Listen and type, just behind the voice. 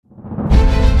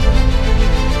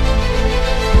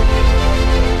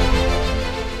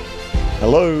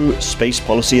Hello, space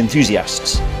policy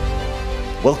enthusiasts.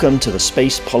 Welcome to the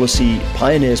Space Policy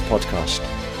Pioneers podcast.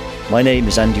 My name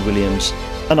is Andy Williams,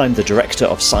 and I'm the Director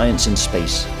of Science in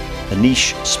Space, a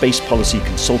niche space policy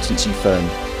consultancy firm.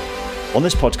 On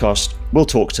this podcast, we'll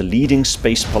talk to leading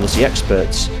space policy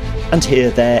experts and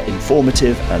hear their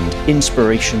informative and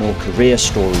inspirational career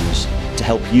stories to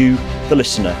help you, the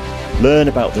listener, learn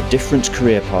about the different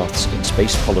career paths in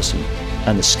space policy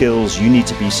and the skills you need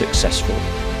to be successful.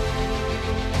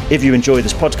 If you enjoy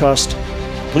this podcast,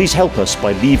 please help us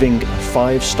by leaving a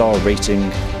 5-star rating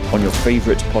on your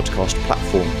favourite podcast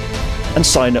platform and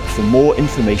sign up for more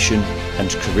information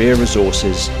and career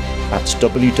resources at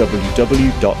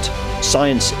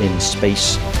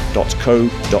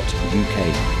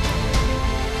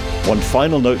www.scienceinspace.co.uk. One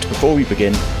final note before we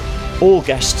begin: all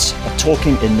guests are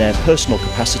talking in their personal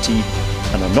capacity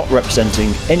and are not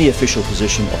representing any official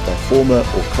position of their former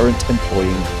or current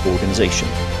employing organisation.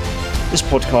 This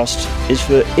podcast is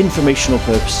for informational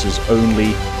purposes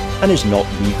only and is not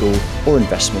legal or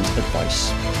investment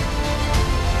advice.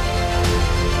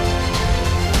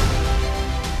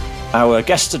 Our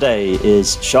guest today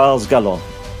is Charles Galland,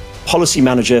 Policy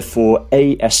Manager for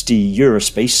ASD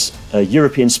Eurospace, a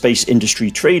European Space Industry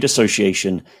Trade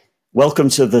Association. Welcome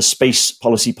to the Space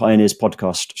Policy Pioneers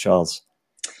podcast, Charles.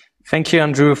 Thank you,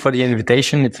 Andrew, for the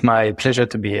invitation. It's my pleasure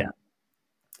to be here.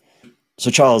 So,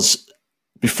 Charles,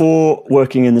 before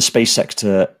working in the space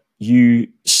sector, you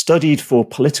studied for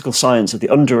political science at the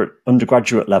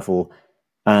undergraduate level,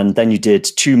 and then you did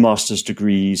 2 master's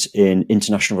degrees in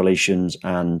international relations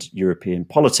and European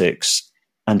politics.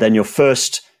 And then your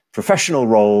first professional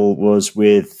role was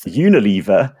with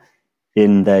Unilever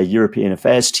in their European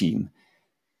affairs team.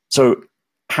 So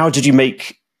how did you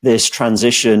make this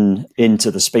transition into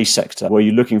the space sector? Were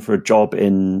you looking for a job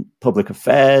in public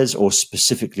affairs or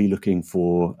specifically looking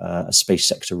for a space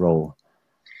sector role?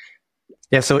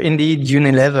 Yeah, so indeed,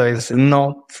 Unilever is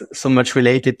not so much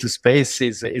related to space,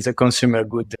 is a consumer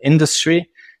good industry.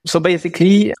 So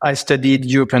basically, I studied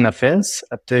European affairs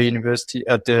at the university,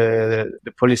 at the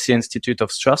Policy Institute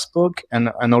of Strasbourg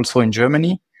and also in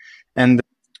Germany. And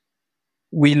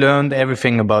we learned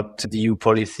everything about the EU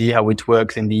policy, how it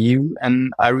works in the EU.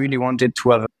 And I really wanted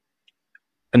to have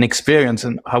an experience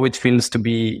on how it feels to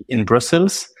be in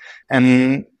Brussels.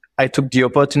 And I took the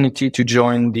opportunity to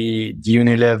join the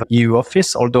Unilever EU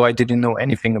office, although I didn't know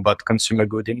anything about consumer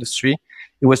good industry.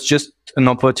 It was just an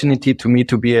opportunity to me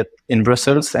to be in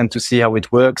Brussels and to see how it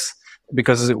works,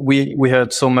 because we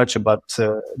heard so much about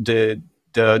the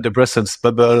Brussels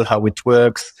bubble, how it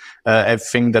works,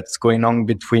 everything that's going on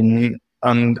between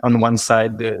on one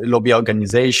side, the lobby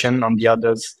organization, on the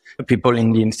others, people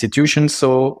in the institution.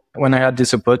 So when I had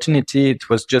this opportunity, it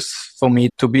was just for me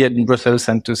to be in Brussels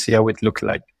and to see how it looked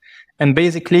like. And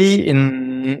basically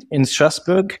in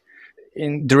Strasbourg,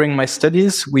 during my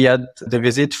studies, we had the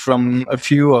visit from a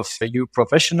few of the EU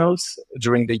professionals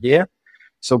during the year.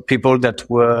 So people that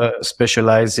were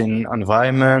specialized in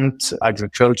environment,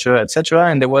 agriculture,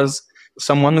 etc. And there was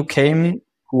someone who came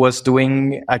who was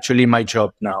doing actually my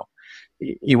job now.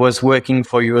 He was working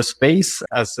for Eurospace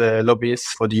as a lobbyist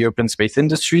for the European space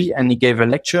industry, and he gave a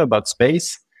lecture about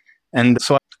space. And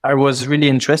so I was really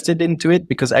interested into it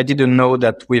because I didn't know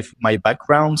that with my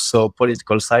background, so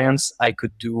political science, I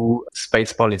could do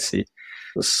space policy.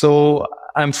 So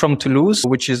I'm from Toulouse,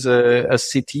 which is a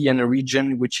city and a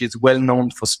region which is well known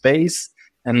for space.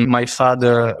 And my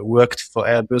father worked for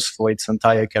Airbus for its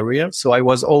entire career. So I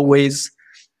was always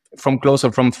from close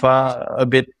or from far a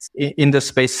bit in the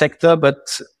space sector,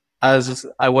 but as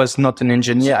I was not an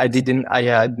engineer, I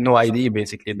had no idea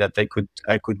basically that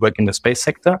I could work in the space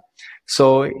sector.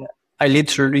 So I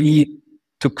literally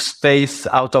took space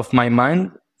out of my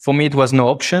mind. For me, it was no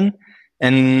option.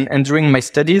 And during my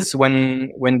studies,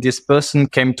 when this person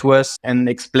came to us and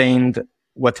explained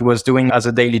what he was doing as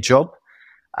a daily job,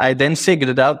 I then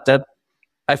figured out that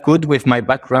I could, with my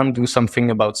background, do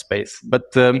something about space.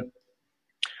 But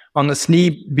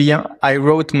honestly, I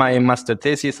wrote my master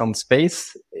thesis on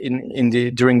space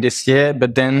during this year,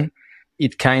 but then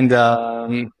it kind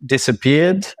of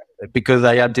disappeared because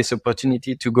I had this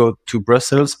opportunity to go to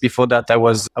Brussels. Before that, I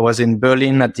was in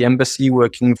Berlin at the embassy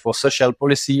working for social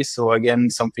policy. So again,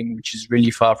 something which is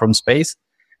really far from space.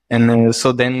 And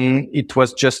so then it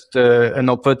was just an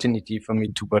opportunity for me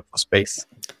to work for space.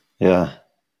 Yeah.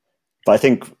 But I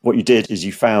think what you did is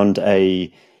you found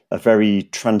a very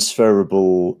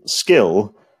transferable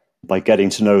skill by getting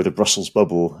to know the Brussels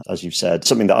bubble, as you've said.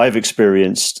 Something that I've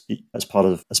experienced as part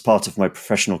of my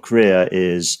professional career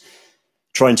is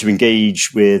trying to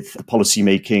engage with the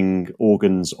policy-making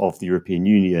organs of the European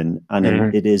Union.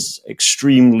 And it is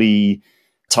extremely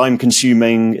time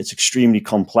consuming. It's extremely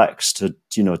complex to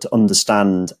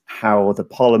understand how the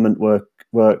parliament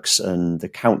works and the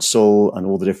council and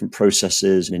all the different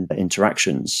processes and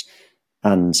interactions.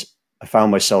 And I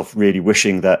found myself really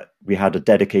wishing that we had a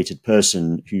dedicated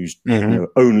person whose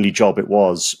only job it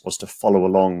was to follow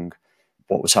along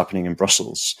what was happening in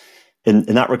Brussels. In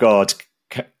that regard,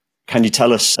 can you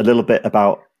tell us a little bit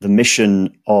about the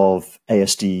mission of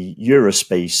ASD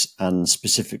Eurospace and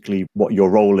specifically what your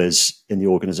role is in the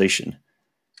organization?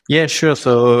 Yeah, sure.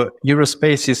 So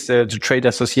Eurospace is the trade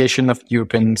association of the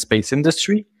European space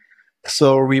industry.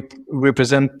 So we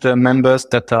represent the members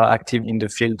that are active in the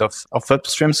field of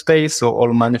upstream space, so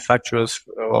all manufacturers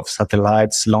of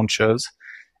satellites, launchers.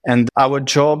 And our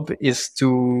job is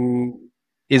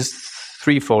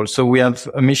threefold. So we have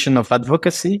a mission of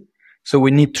advocacy. So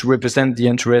we need to represent the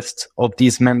interests of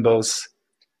these members,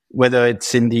 whether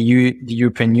it's in the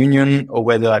European Union or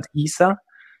whether at ESA.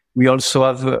 We also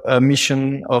have a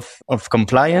mission of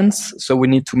compliance. So we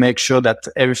need to make sure that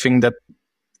everything that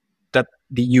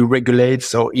the EU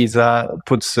regulates or ESA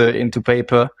puts into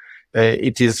paper,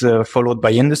 it is followed by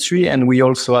industry. And we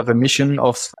also have a mission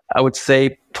of, I would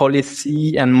say,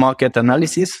 policy and market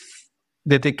analysis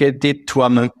dedicated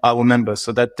to our members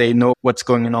so that they know what's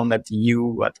going on at the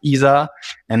EU, at ESA,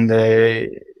 and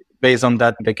based on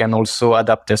that, they can also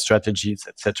adapt their strategies,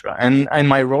 etc. And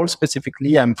my role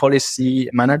specifically, I'm policy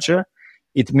manager.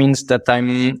 It means that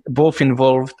I'm both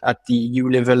involved at the EU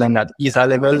level and at ESA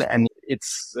level, and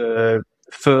it's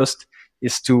first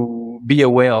is to be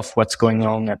aware of what's going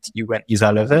on at EU and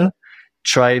ESA level,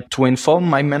 try to inform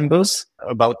my members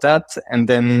about that, and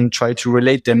then try to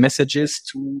relate their messages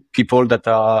to people that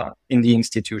are in the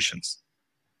institutions.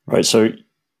 Right. So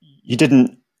you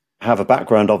didn't have a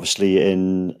background, obviously,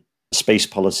 in space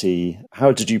policy.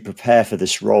 How did you prepare for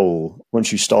this role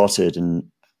once you started, and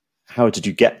how did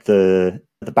you get the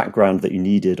background that you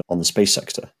needed on the space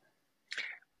sector?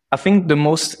 I think the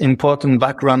most important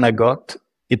background I got,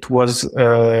 it was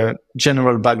a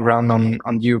general background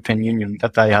on the European Union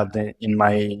that I had in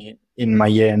my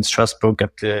year in Strasbourg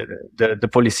at the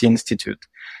Policy Institute,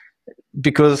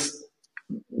 because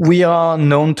we are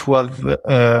known to have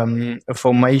a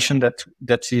formation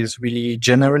that is really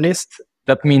generalist.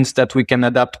 That means that we can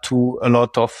adapt to a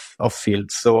lot of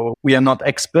fields. So we are not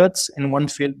experts in one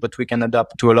field, but we can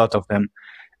adapt to a lot of them.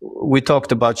 We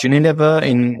talked about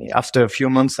Unilever. After a few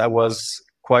months, I was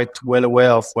quite well aware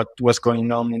of what was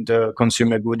going on in the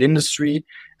consumer good industry.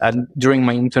 And during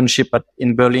my internship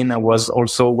in Berlin, I was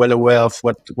also well aware of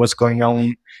what was going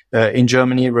on in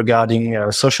Germany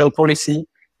regarding social policy.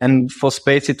 And for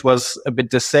space, it was a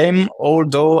bit the same,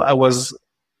 although I was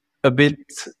a bit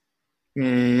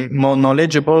more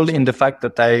knowledgeable in the fact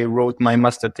that I wrote my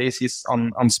master thesis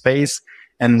on space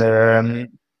and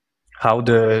how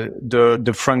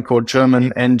the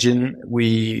Franco-German engine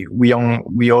we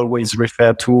always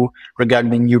refer to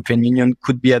regarding European Union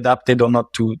could be adapted or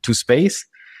not to space.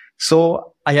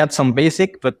 So I had some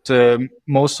basic, but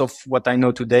most of what I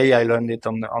know today, I learned it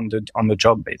on the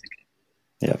job, basically.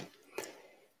 Yeah.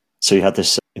 So you had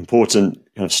this important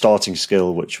kind of starting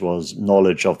skill, which was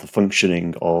knowledge of the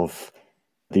functioning of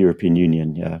the European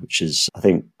Union, which is, I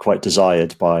think, quite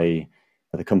desired by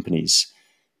the companies.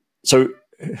 So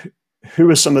who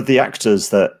are some of the actors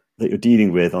that you're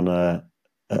dealing with on a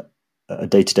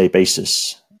day-to-day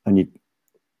basis? And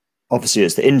obviously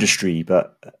it's the industry,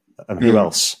 but who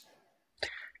else?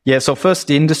 Yeah, so first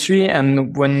the industry.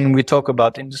 And when we talk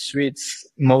about industry, it's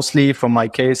mostly, for my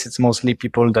case, it's mostly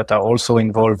people that are also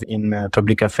involved in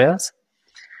public affairs.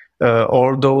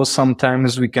 Although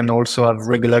sometimes we can also have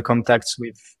regular contacts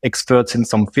with experts in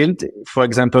some field. For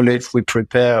example, if we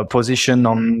prepare a position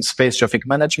on space traffic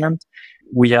management,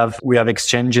 we have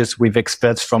exchanges with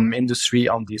experts from industry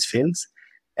on these fields.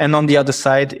 And on the other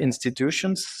side,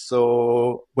 institutions.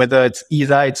 So whether it's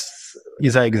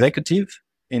ESA executive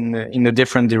in the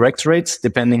different directorates,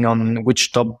 depending on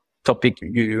which topic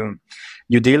you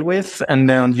deal with. And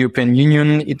then on the European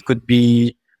Union, it could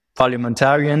be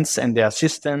parliamentarians and their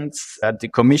assistants at the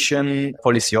Commission,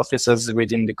 policy officers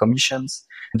within the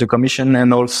Commission,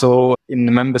 and also in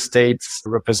the member states,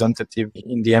 representative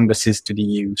in the embassies to the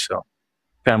EU, so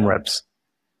PEM reps.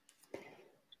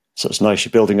 So it's nice.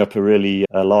 You're building up a really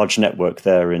large network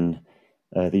there in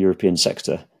the European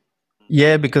sector.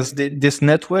 Yeah, because this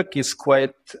network is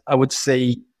quite, I would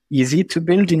say, easy to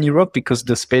build in Europe because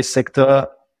the space sector,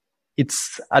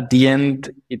 it's at the end,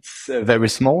 it's very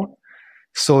small.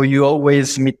 So you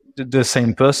always meet the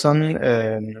same person.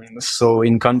 So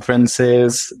in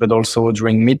conferences, but also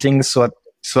during meetings. So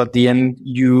at the end,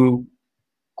 you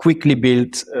quickly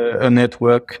build a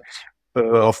network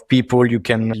of people you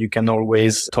can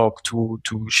always talk to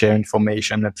share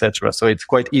information, etc. So it's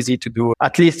quite easy to do,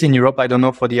 at least in Europe. I don't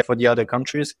know for the other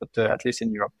countries, but at least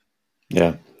in Europe.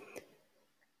 Yeah.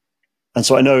 And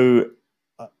so I know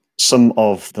some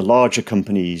of the larger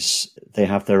companies, they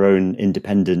have their own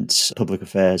independent public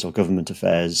affairs or government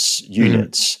affairs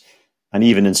units. And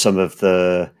even in some of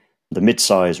the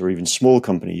mid-size or even small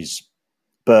companies.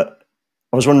 But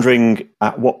I was wondering,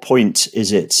 at what point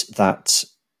is it that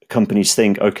companies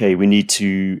think, okay, we need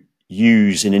to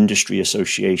use an industry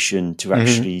association to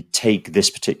actually take this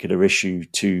particular issue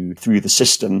through the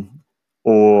system?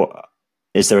 Or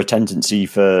is there a tendency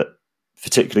for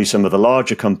particularly some of the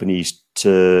larger companies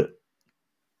to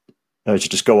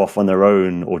just go off on their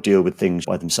own or deal with things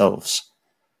by themselves?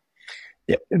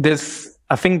 Yeah,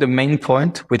 I think the main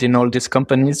point within all these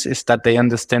companies is that they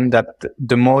understand that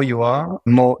the more you are,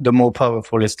 the more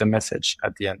powerful is the message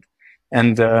at the end.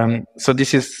 And so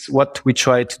this is what we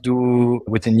try to do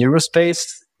within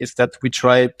Eurospace, is that we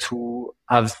try to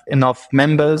have enough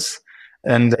members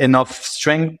and enough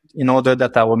strength in order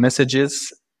that our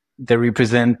messages, they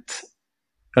represent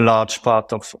a large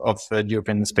part of the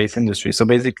European space industry. So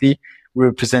basically, we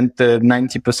represent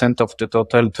 90% of the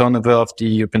total turnover of the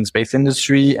European space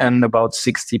industry and about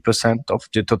 60% of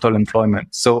the total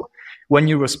employment. So when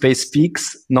Eurospace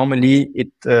speaks, normally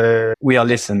we are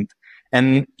listened.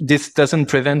 And this doesn't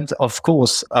prevent, of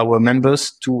course, our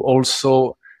members to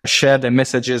also share their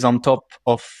messages on top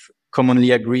of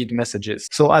commonly agreed messages.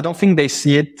 So I don't think they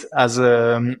see it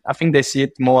I think they see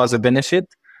it more as a benefit.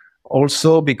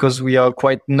 Also, because we are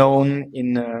quite known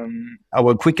in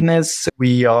our quickness,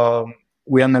 we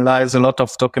analyze a lot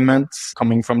of documents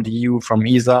coming from the EU, from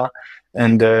ESA,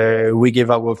 and we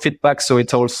give our feedback. So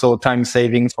it's also time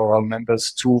saving for our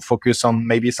members to focus on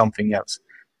maybe something else.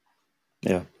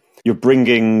 Yeah. You're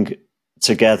bringing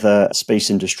together space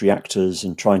industry actors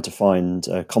and trying to find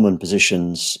common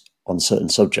positions on certain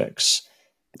subjects.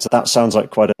 So that sounds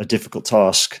like quite a difficult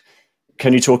task.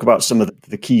 Can you talk about some of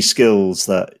the key skills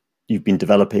that you've been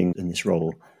developing in this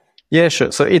role? Yeah,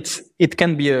 sure. So it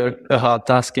can be a hard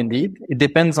task indeed. It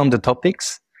depends on the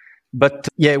topics. But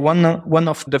yeah, one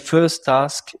of the first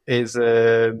tasks is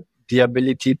the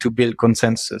ability to build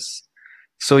consensus.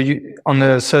 So on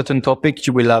a certain topic,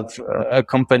 you will have a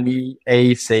company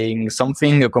A saying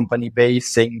something, a company B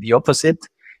saying the opposite.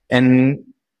 And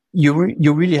you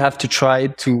really have to try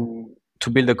to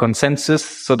build a consensus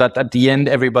so that at the end,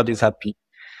 everybody's happy.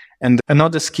 And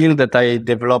another skill that I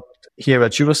developed here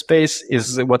at Eurospace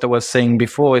is what I was saying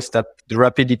before, is that the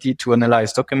rapidity to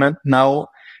analyze document. Now,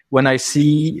 when I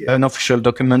see an official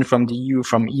document from the EU,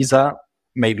 from ESA,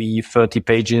 maybe 30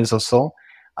 pages or so,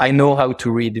 I know how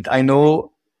to read it. I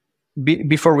know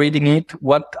before reading it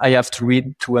what I have to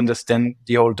read to understand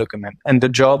the whole document. And the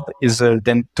job is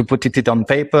then to put it on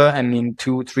paper and in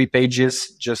 2-3 pages,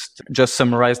 just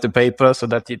summarize the paper so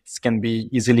that it can be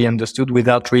easily understood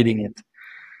without reading it.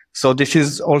 So this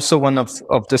is also one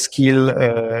of the skill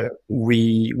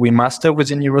we master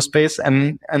within Eurospace.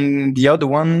 And the other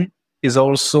one is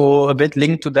also a bit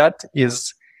linked to that,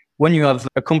 is when you have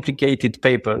a complicated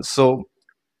paper. So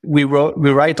we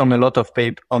write on a lot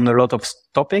of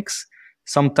topics.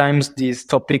 Sometimes these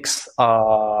topics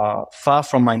are far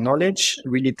from my knowledge,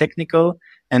 really technical.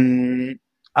 And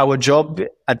our job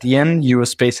at the end,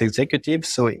 Eurospace executive,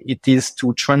 so it is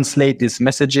to translate these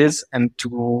messages and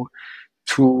to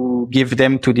give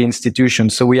them to the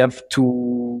institution. So we have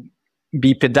to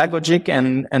be pedagogic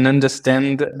and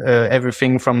understand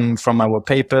everything from our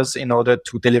papers in order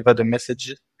to deliver the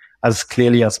message as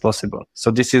clearly as possible.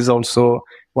 So this is also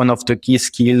one of the key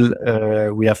skills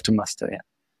we have to master.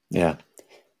 Yeah.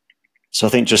 So I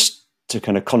think just to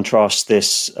kind of contrast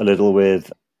this a little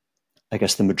with, I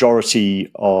guess, the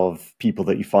majority of people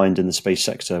that you find in the space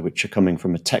sector, which are coming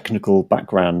from a technical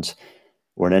background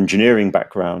or an engineering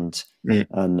background.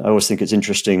 And I always think it's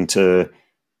interesting to,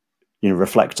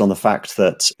 reflect on the fact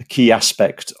that a key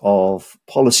aspect of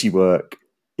policy work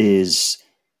is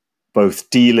both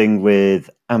dealing with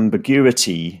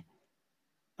ambiguity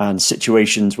and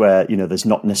situations where, there's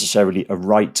not necessarily a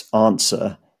right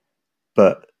answer,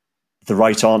 but the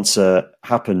right answer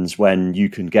happens when you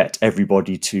can get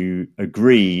everybody to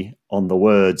agree on the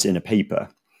words in a paper.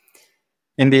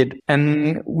 Indeed.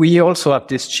 And we also have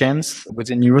this chance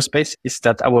within Eurospace, is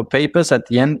that our papers at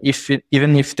the end,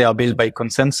 even if they are built by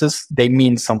consensus, they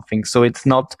mean something. So it's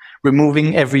not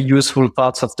removing every useful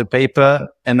parts of the paper,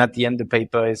 and at the end the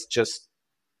paper is just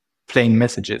plain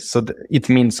messages. So it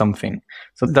means something.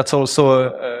 So that's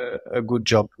also a good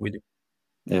job we do.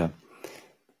 Yeah.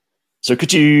 So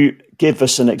could you give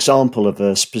us an example of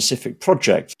a specific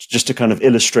project just to kind of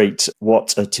illustrate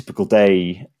what a typical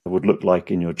day would look like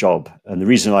in your job? And the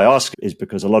reason I ask is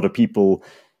because a lot of people,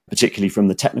 particularly from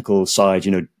the technical side,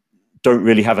 don't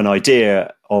really have an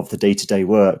idea of the day-to-day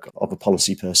work of a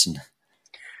policy person.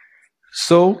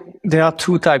 So there are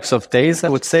two types of days. I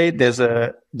would say there's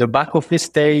the back office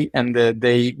day and the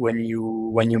day when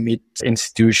you meet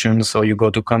institutions or you go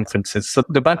to conferences. So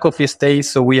the back office day,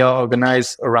 so we are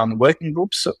organized around working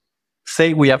groups. So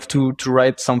say we have to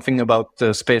write something about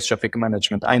space traffic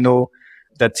management. I know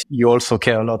that you also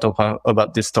care a lot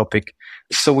about this topic.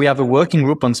 So we have a working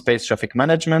group on space traffic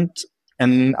management,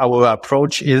 and our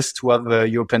approach is to have a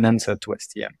European answer to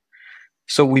STM.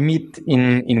 So we meet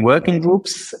in working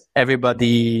groups,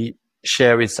 everybody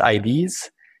shares its ideas,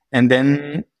 and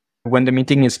then when the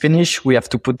meeting is finished, we have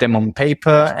to put them on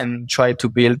paper and try to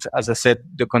build, as I said,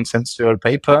 the consensual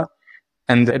paper.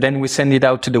 And then we send it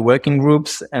out to the working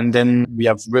groups, and then we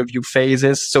have review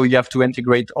phases. So you have to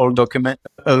integrate all documents.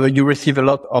 You receive a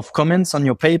lot of comments on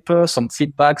your paper, some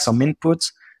feedback, some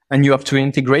inputs, and you have to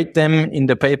integrate them in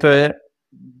the paper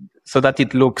so that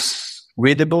it looks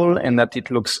readable and that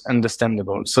it looks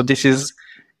understandable. So this is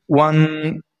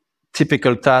one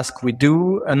typical task we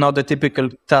do. Another typical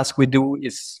task we do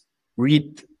is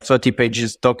read 30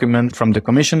 pages document from the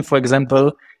commission, for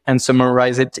example, and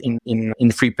summarize it in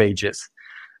 3 pages.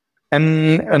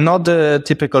 And another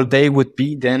typical day would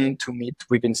be then to meet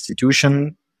with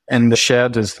institution and share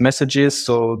those messages.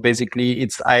 So basically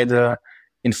it's either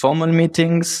informal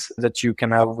meetings that you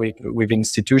can have with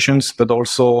institutions, but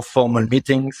also formal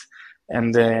meetings.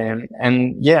 And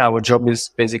our job is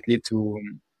basically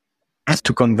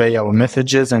to convey our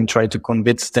messages and try to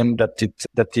convince them that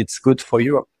it's good for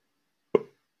Europe.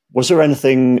 Was there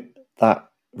anything that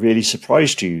really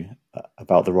surprised you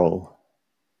about the role?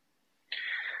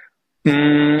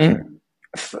 I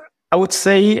would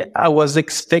say I was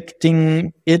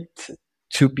expecting it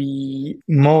to be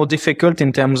more difficult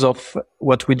in terms of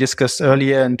what we discussed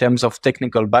earlier in terms of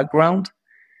technical background.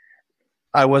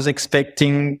 I was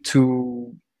expecting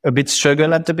to a bit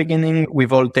struggle at the beginning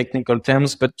with all technical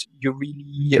terms, but you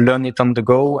really learn it on the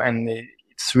go, and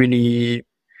we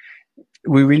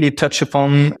really touch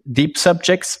upon deep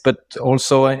subjects, but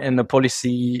also in the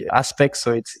policy aspect,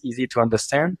 so it's easy to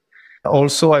understand.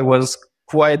 Also, I was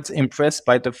quite impressed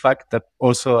by the fact that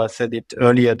also I said it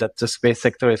earlier that the space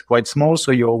sector is quite small,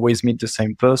 so you always meet the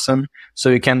same person, so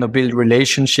you can build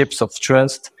relationships of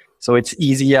trust. So it's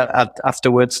easier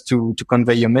afterwards to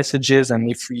convey your messages.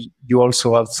 And if you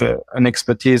also have an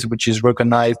expertise which is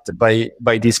recognized by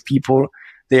these people,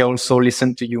 they also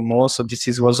listen to you more. So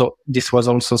this was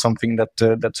also something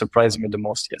that surprised me the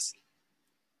most. Yes.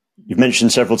 You've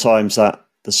mentioned several times that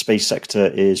the space sector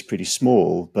is pretty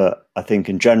small, but I think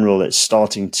in general it's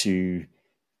starting to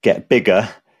get bigger.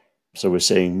 So we're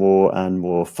seeing more and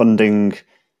more funding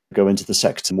go into the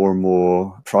sector, more and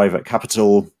more private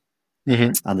capital.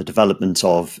 Mm-hmm. And the development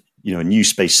of a new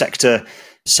space sector,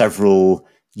 several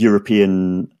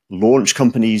European launch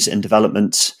companies in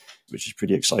development, which is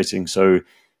pretty exciting. So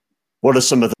what are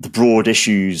some of the broad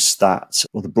issues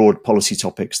or the broad policy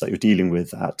topics that you're dealing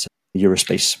with at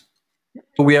Eurospace?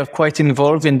 We are quite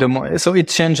involved so it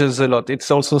changes a lot.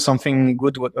 It's also something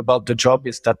good about the job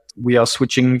is that we are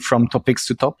switching from topics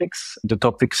to topics. The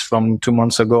topics from 2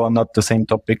 months ago are not the same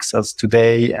topics as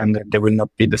today, and they will not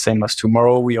be the same as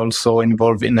tomorrow. We also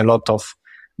involved in a lot of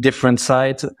different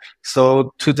sides.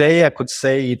 So today I could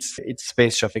say it's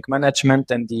space traffic management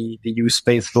and the EU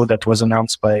space law that was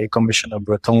announced by Commissioner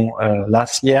Breton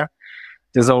last year.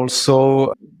 There's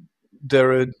also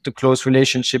the close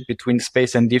relationship between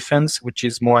space and defense, which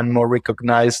is more and more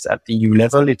recognized at the EU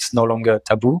level. It's no longer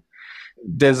taboo.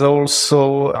 There's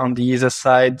also, on the other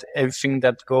side, everything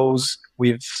that goes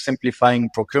with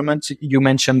simplifying procurement. You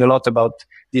mentioned a lot about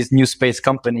these new space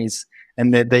companies,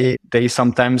 and they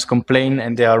sometimes complain,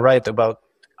 and they are right, about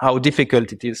how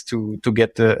difficult it is to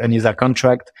get an ESA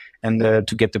contract and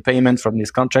to get the payment from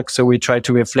this contract. So we try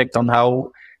to reflect on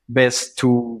how best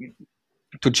to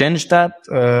change that.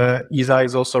 ESA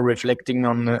is also reflecting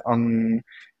on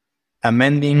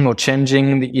amending or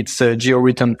changing its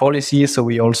geo-return policy. So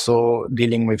we also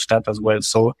dealing with that as well.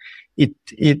 So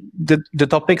the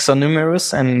topics are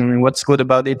numerous, and what's good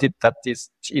about it is that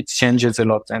it changes a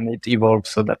lot and it evolves.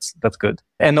 So that's good.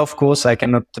 And of course, I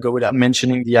cannot go without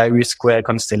mentioning the Iris Square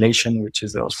constellation, which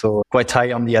is also quite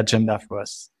high on the agenda for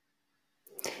us.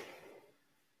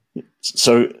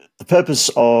 So the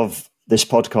purpose of this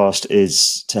podcast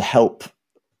is to help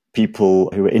people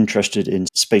who are interested in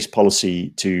space policy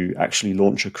to actually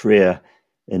launch a career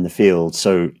in the field.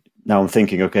 So now I'm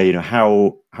thinking, okay,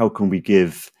 how can we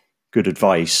give good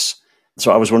advice.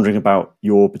 So I was wondering about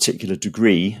your particular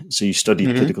degree. So you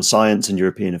studied political science and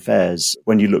European affairs.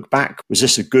 When you look back, was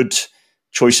this a good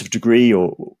choice of degree,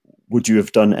 or would you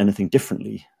have done anything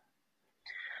differently?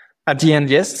 At the end,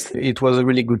 yes, it was a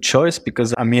really good choice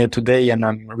because I'm here today and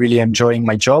I'm really enjoying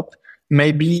my job.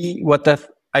 Maybe what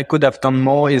I could have done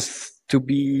more is to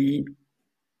be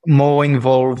more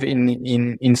involved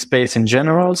in space in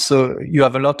general. So you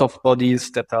have a lot of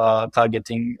bodies that are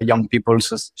targeting young people,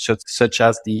 such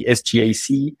as the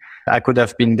SGAC. I could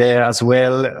have been there as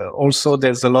well. Also,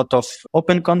 there's a lot of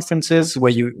open conferences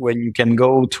when you can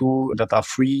go to that are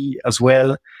free as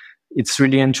well. It's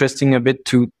really interesting a bit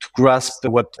to grasp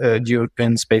what the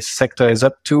European space sector is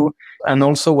up to. And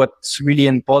also what's really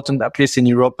important, at least in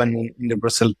Europe and in the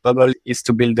Brussels bubble, is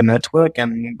to build a network.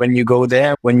 And when you go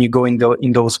there, when you go in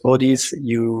those bodies,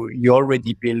 you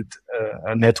already build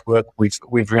a network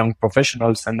with young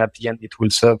professionals. And at the end, it will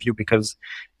serve you because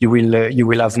you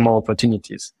will have more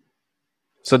opportunities.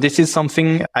 So this is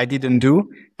something I didn't do.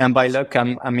 And by luck,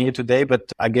 I'm here today,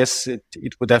 but I guess it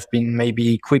would have been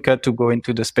maybe quicker to go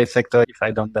into the space sector if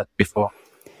I'd done that before.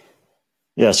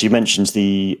 Yeah, so you mentioned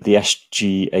the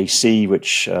SGAC,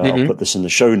 which I'll put this in the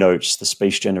show notes, the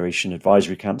Space Generation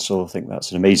Advisory Council. I think that's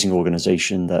an amazing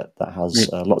organization that has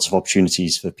lots of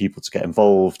opportunities for people to get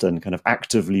involved and kind of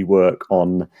actively work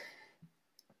on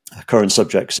current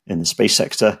subjects in the space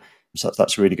sector. So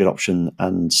that's a really good option.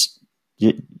 And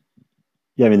yeah,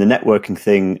 I mean, the networking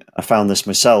thing, I found this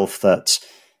myself, that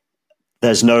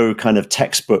there's no kind of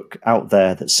textbook out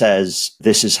there that says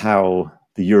this is how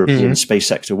the European space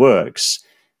sector works.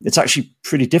 It's actually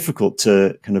pretty difficult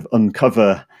to kind of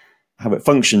uncover how it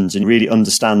functions and really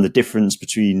understand the difference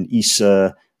between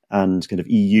ESA and kind of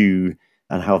EU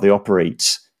and how they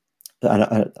operate.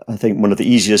 And I think one of the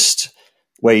easiest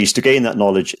ways to gain that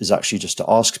knowledge is actually just to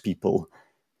ask people.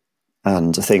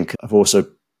 And I think I've also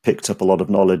picked up a lot of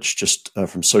knowledge just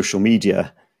from social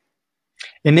media.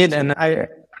 Indeed, and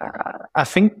I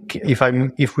think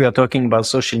if we are talking about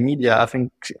social media, I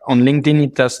think on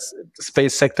LinkedIn the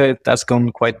space sector has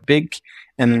gone quite big,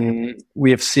 and we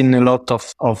have seen a lot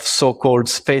of so-called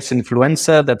space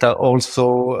influencer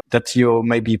that you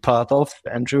may be part of,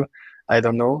 Andrew. I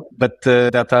don't know, but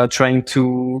that are trying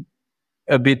to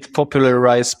a bit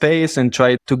popularize space and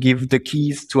try to give the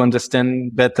keys to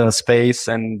understand better space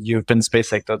and European space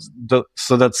sectors.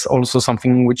 So that's also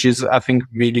something which is, I think,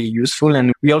 really useful.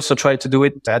 And we also try to do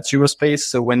it at Eurospace.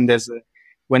 So when there's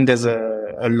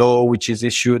a law which is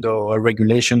issued or a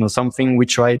regulation or something, we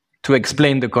try to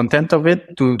explain the content of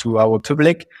it to our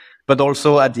public. But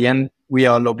also at the end, we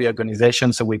are a lobby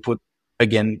organization. So we put,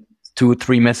 again,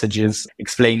 2-3 messages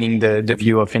explaining the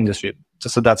view of industry.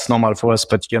 So that's normal for us,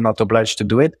 but you're not obliged to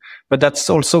do it. But that's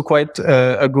also quite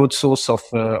a good source of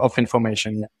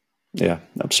information. Yeah,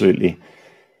 absolutely.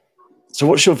 So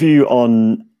what's your view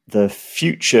on the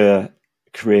future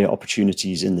career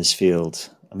opportunities in this field?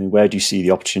 I mean, where do you see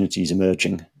the opportunities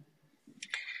emerging?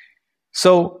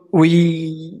 So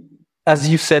as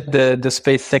you said, the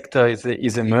space sector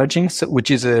is emerging, which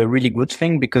is a really good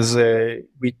thing because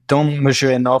we don't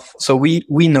measure enough. So we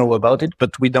know about it,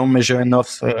 but we don't measure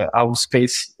enough how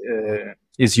space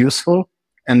is useful.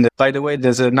 And by the way,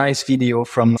 there's a nice video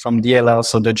from DLR,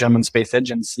 so the German Space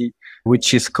Agency,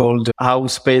 which is called "How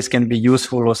Space Can Be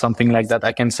Useful" or something like that.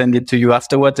 I can send it to you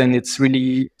afterwards, and it's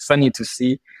really funny to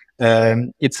see.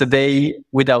 It's a day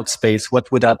without space.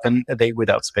 What would happen a day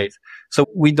without space? So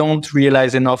we don't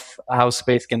realize enough how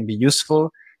space can be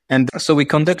useful. And so we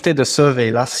conducted a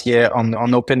survey last year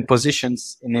on open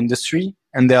positions in industry.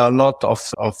 And there are a lot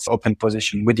of open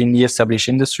positions within the established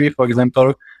industry. For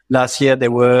example, last year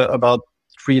there were about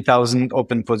 3,000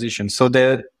 open positions. So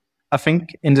I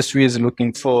think industry is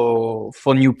looking for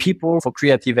new people, for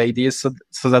creative ideas.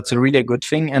 So that's a really good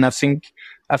thing. And I think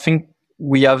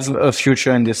we have a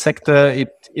future in this sector.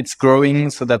 It's growing,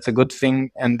 so that's a good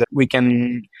thing. And we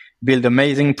can build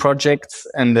amazing projects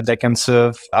and they can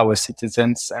serve our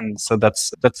citizens. And so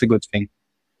that's a good thing.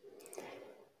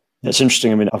 It's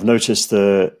interesting. I mean, I've noticed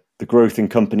the growth in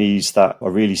companies that are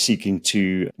really seeking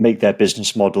to make their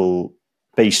business model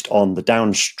based on the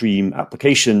downstream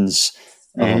applications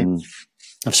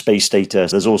of space data.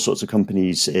 There's all sorts of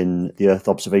companies in the Earth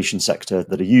observation sector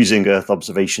that are using Earth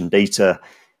observation data.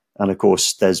 And of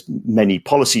course, there's many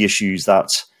policy issues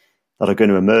that are going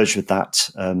to emerge with that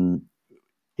in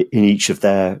each of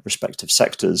their respective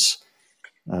sectors.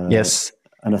 Yes.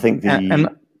 And I think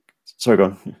sorry, go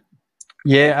on.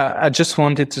 Yeah, I just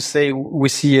wanted to say we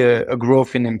see a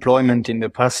growth in employment in the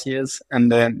past years.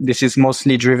 And this is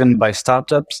mostly driven by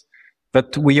startups.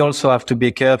 But we also have to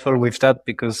be careful with that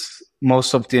because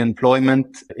most of the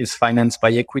employment is financed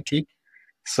by equity.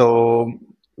 So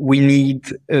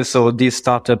these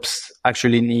startups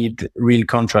actually need real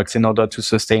contracts in order to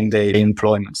sustain their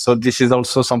employment. So this is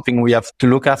also something we have to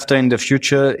look after in the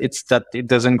future. It's that it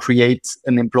doesn't create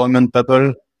an employment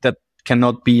bubble that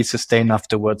cannot be sustained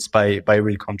afterwards by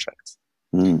real contracts.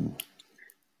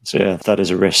 So yeah, that is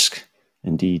a risk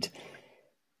indeed.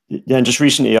 Yeah, and just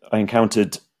recently I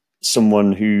encountered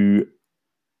someone who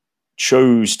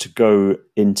chose to go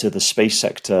into the space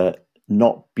sector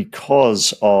not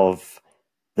because of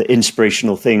the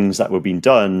inspirational things that were being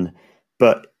done,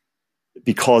 but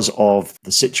because of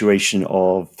the situation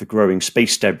of the growing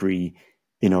space debris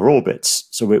in our orbits.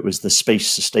 So it was the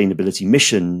space sustainability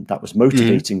mission that was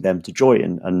motivating them to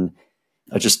join. And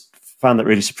I just found that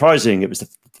really surprising. It was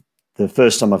the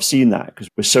first time I've seen that, because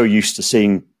we're so used to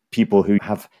seeing people who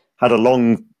have had a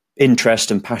long interest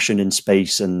and passion in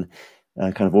space and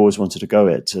kind of always wanted to go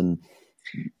it. And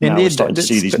now we're starting to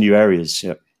see these new areas.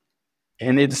 Yeah.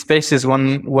 And space is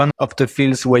one of the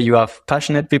fields where you have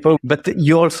passionate people, but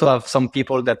you also have some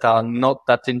people that are not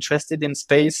that interested in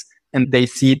space and they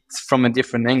see it from a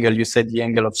different angle. You said the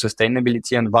angle of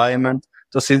sustainability, environment.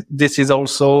 So this is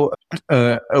also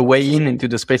a way into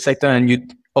the space sector.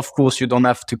 And of course, you don't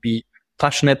have to be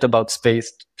passionate about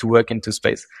space to work into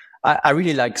space. I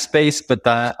really like space, but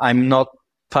I'm not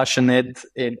passionate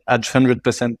at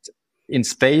 100% in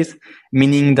space,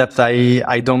 meaning that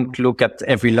I don't look at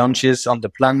every launches on the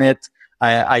planet.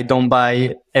 I don't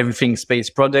buy everything space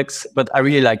products, but I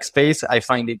really like space. I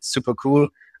find it super cool.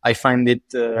 I find it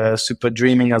super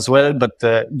dreaming as well, but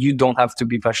you don't have to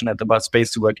be passionate about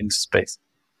space to work into space.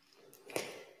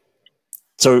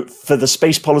 So for the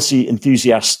space policy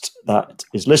enthusiast that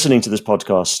is listening to this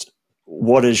podcast,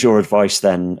 what is your advice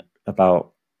then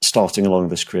about starting along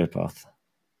this career path?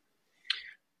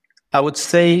 I would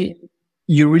say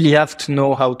you really have to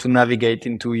know how to navigate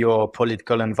into your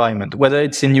political environment, whether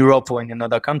it's in Europe or in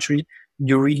another country.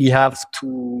 You really have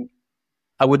to,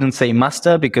 I wouldn't say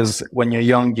master, because when you're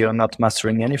young, you're not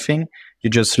mastering anything.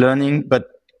 You're just learning, but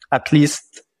at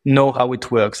least know how it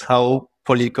works, how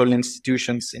political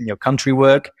institutions in your country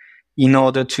work in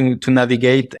order to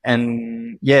navigate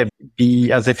and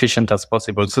be as efficient as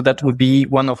possible. So that would be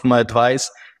one of my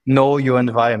advice. Know your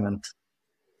environment.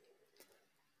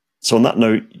 So on that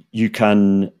note, you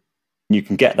can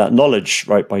get that knowledge,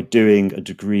 right, by doing a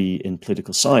degree in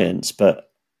political science.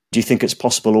 But do you think it's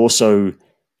possible also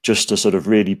just to sort of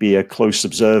really be a close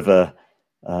observer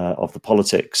of the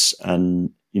politics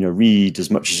and, read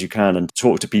as much as you can and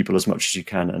talk to people as much as you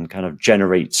can and kind of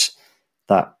generate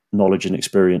that knowledge and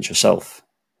experience yourself?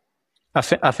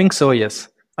 I think so, yes.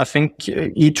 I think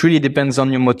it really depends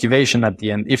on your motivation at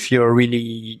the end. If you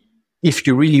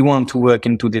really want to work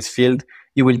into this field,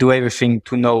 you will do everything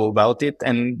to know about it.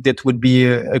 And that would be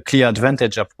a clear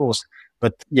advantage, of course.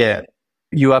 But yeah,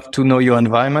 you have to know your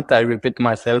environment. I repeat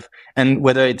myself. And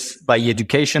whether it's by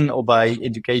education or by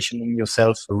educating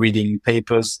yourself, reading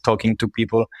papers, talking to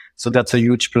people. So that's a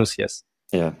huge plus, yes.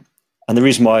 Yeah. And the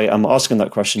reason why I'm asking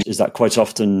that question is that quite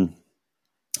often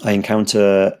I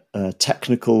encounter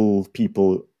technical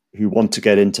people who want to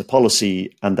get into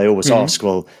policy, and they always ask,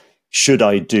 well, should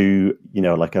I do,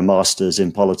 like a master's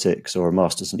in politics or a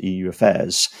master's in EU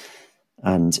affairs?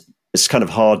 And it's kind of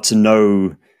hard to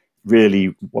know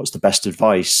really what's the best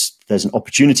advice. There's an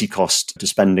opportunity cost to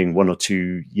spending 1 or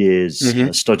 2 years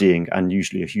studying, and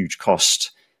usually a huge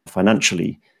cost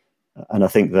financially. And I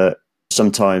think that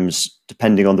sometimes,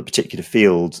 depending on the particular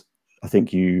field, I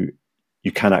think you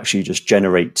can actually just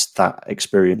generate that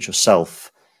experience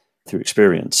yourself through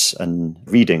experience and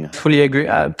reading. I fully agree.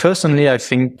 Personally, I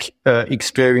think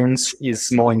experience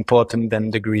is more important than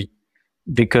degree,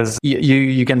 because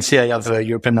you can see I have a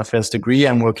European Affairs degree.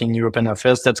 I'm working in European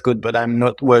Affairs. That's good, but I'm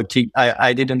not working.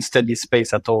 I didn't study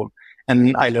space at all.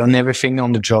 And I learn everything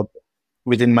on the job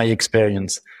within my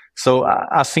experience. So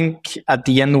I think at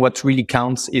the end, what really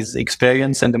counts is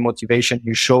experience and the motivation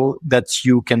you show that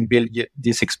you can build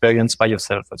this experience by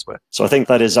yourself as well. So I think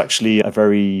that is actually a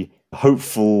very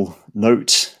hopeful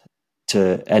note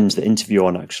to end the interview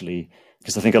on, actually,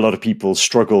 because I think a lot of people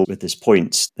struggle with this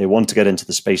point. They want to get into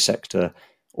the space sector,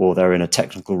 or they're in a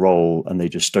technical role and they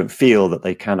just don't feel that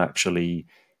they can actually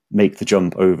make the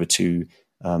jump over to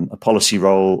a policy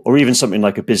role, or even something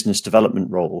like a business development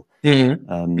role,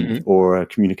 or a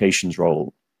communications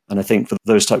role. And I think for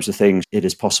those types of things, it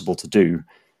is possible to do.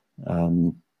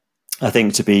 I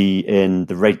think to be in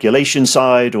the regulation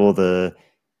side or the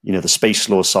space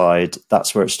law side,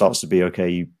 that's where it starts to be,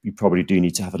 okay, you probably do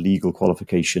need to have a legal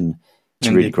qualification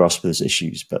to really grasp those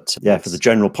issues. But yeah, for the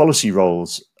general policy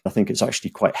roles, I think it's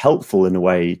actually quite helpful in a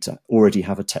way to already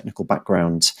have a technical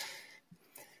background,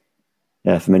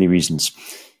 for many reasons.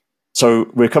 So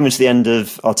we're coming to the end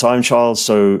of our time, Charles.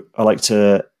 So I like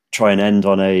to try and end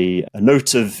on a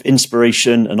note of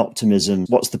inspiration and optimism.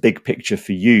 What's the big picture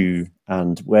for you,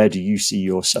 and where do you see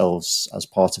yourselves as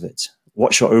part of it?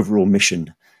 What's your overall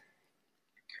mission?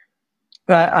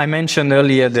 I mentioned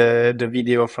earlier the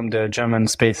video from the German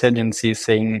Space Agency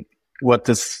saying what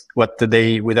the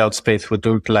day without space would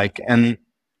look like. And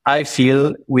I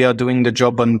feel we are doing the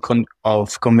job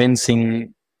of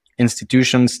convincing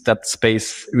institutions that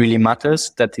space really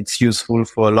matters, that it's useful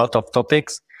for a lot of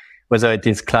topics, whether it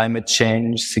is climate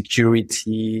change,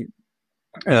 security,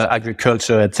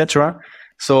 agriculture, etc.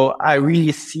 So I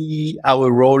really see our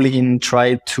role in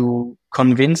trying to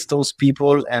convince those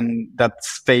people and that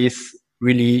space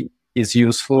really is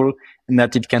useful and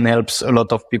that it can help a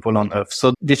lot of people on Earth.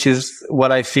 So this is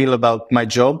what I feel about my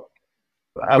job.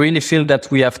 I really feel that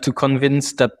we have to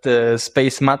convince that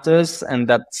space matters and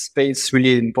that space is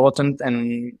really important.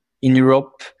 And in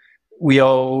Europe,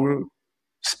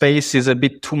 space is a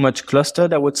bit too much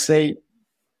clustered, I would say.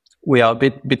 We are a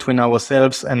bit between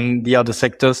ourselves and the other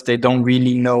sectors. They don't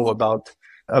really know about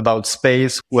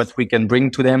space, what we can bring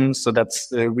to them. So that's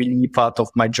really part of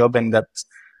my job, and that's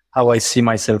how I see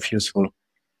myself useful.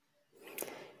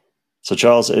 So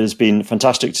Charles, it has been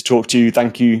fantastic to talk to you.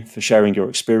 Thank you for sharing your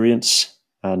experience.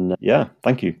 And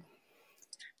thank you.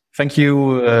 Thank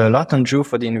you a lot, Andrew,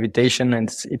 for the invitation. And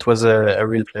it was a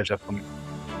real pleasure for me.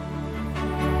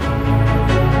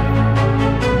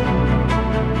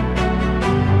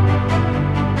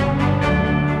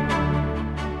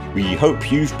 We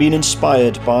hope you've been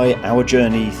inspired by our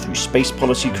journey through space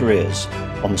policy careers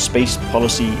on the Space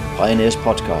Policy Pioneers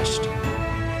podcast.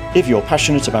 If you're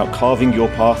passionate about carving your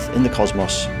path in the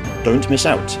cosmos, don't miss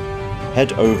out.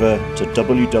 Head over to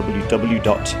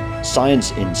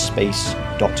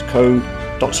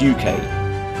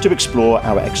www.scienceinspace.co.uk to explore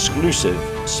our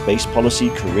exclusive space policy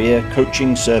career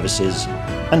coaching services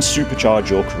and supercharge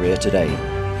your career today.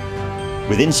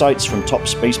 With insights from top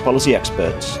space policy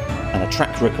experts and a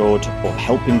track record of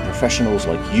helping professionals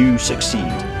like you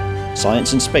succeed,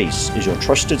 Science in Space is your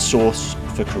trusted source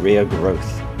for career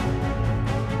growth.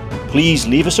 Please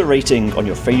leave us a rating on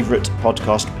your favourite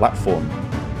podcast platform.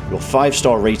 Your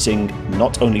 5-star rating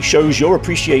not only shows your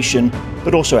appreciation,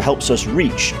 but also helps us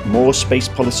reach more space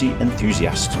policy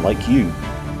enthusiasts like you.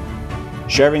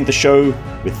 Sharing the show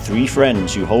with 3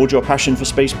 friends who hold your passion for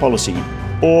space policy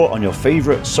or on your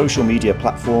favourite social media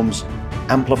platforms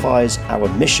amplifies our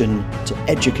mission to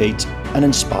educate and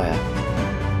inspire.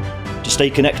 To stay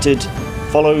connected,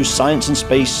 follow Science in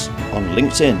Space on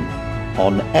LinkedIn,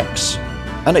 on X,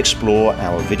 and explore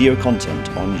our video content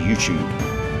on YouTube.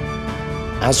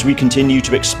 As we continue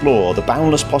to explore the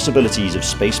boundless possibilities of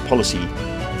space policy,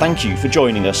 thank you for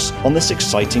joining us on this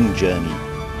exciting journey.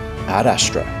 Ad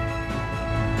Astra.